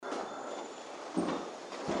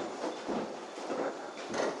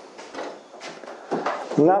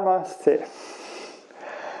Namaste.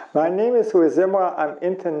 My name is Louis Zimmerer. I'm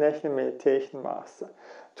International Meditation Master.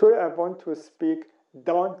 Today I want to speak,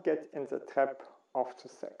 don't get in the trap of the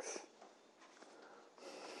sex.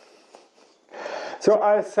 So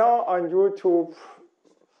I saw on YouTube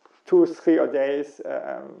 2-3 days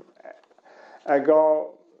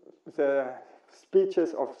ago the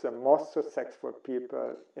speeches of the most successful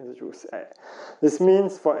people in the USA. This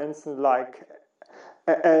means, for instance, like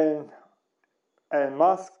Elon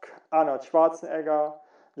Musk, Arnold Schwarzenegger,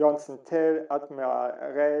 Johnson Till, Admiral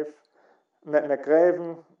Rafe,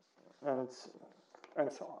 McRaven, and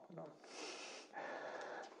so on.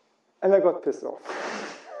 And I got pissed off.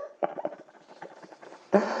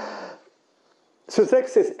 So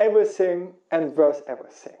sex is everything and worth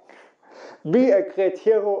everything. Be a great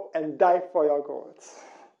hero and die for your goals.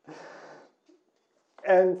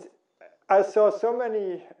 And I saw so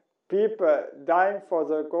many people dying for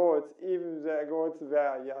their goals, even their goals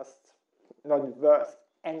were just not worth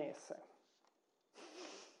anything.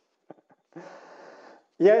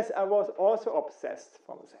 Yes, I was also obsessed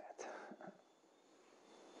from that.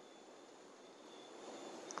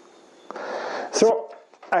 So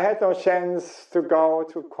I had no chance to go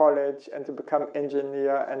to college and to become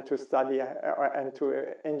engineer and to study and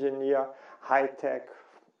to engineer high tech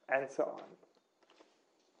and so on.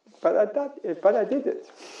 But I did it.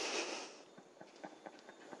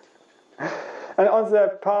 And on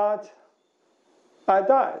the part, I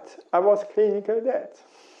died. I was clinically dead.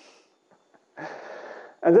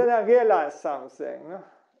 And then I realized something.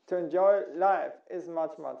 To enjoy life is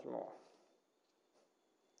much, much more.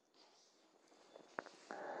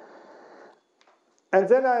 And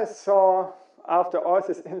then I saw, after all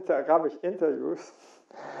these rubbish interviews,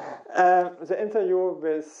 the interview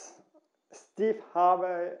with Steve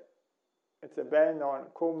Harvey. It's a well-known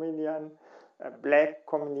comedian, a black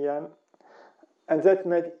comedian, and that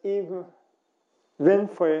made even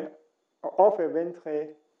Oprah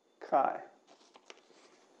Winfrey cry.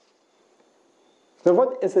 So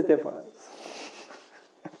what is the difference?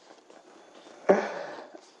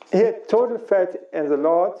 He had total faith in the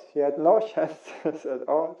Lord, he had no chances at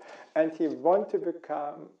all, and he wanted to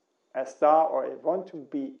become a star, or he wanted to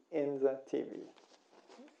be in the TV.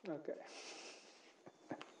 Okay.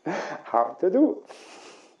 How to do?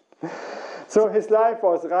 So his life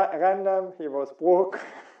was random, he was broke,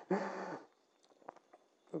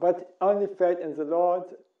 but only faith in the Lord.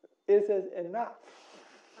 Is it enough?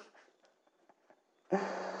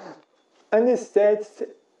 And he stayed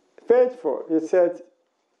faithful. He said,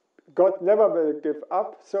 God never will give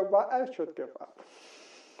up, so why I should give up?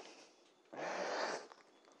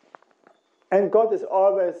 And God is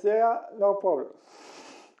always there, no problem.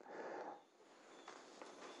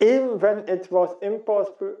 Even when it was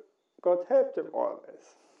impossible, God helped him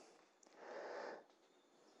always.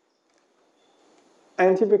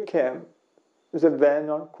 And he became the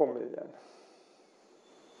well-known comedian.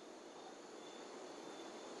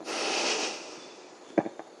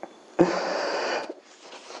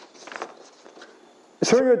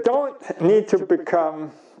 So you don't need to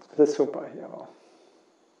become the superhero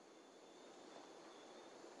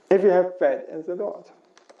if you have faith in the Lord.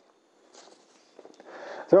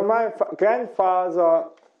 So my grandfather,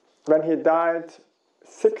 when he died,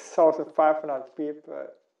 6,500 people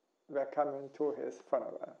were coming to his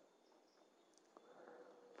funeral.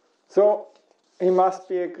 So he must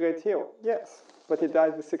be a great hero. Yes, but he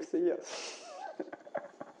died with 60 years.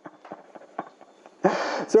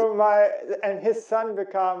 So and his son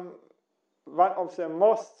became one of the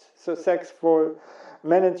most successful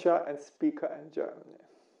manager and speaker in Germany.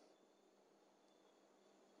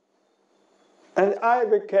 And I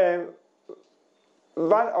became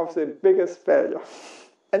one of the biggest failures.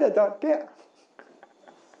 And I don't care.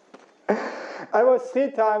 I was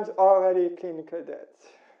 3 times already clinically dead.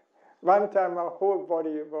 One time my whole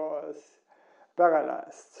body was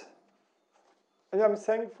paralyzed. And I'm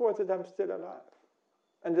thankful that I'm still alive.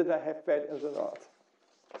 And that I have faith in the Lord.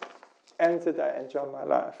 And that I enjoy my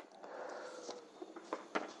life.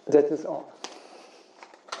 That is all.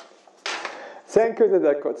 Thank you that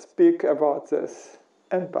I could speak about this,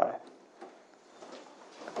 and bye.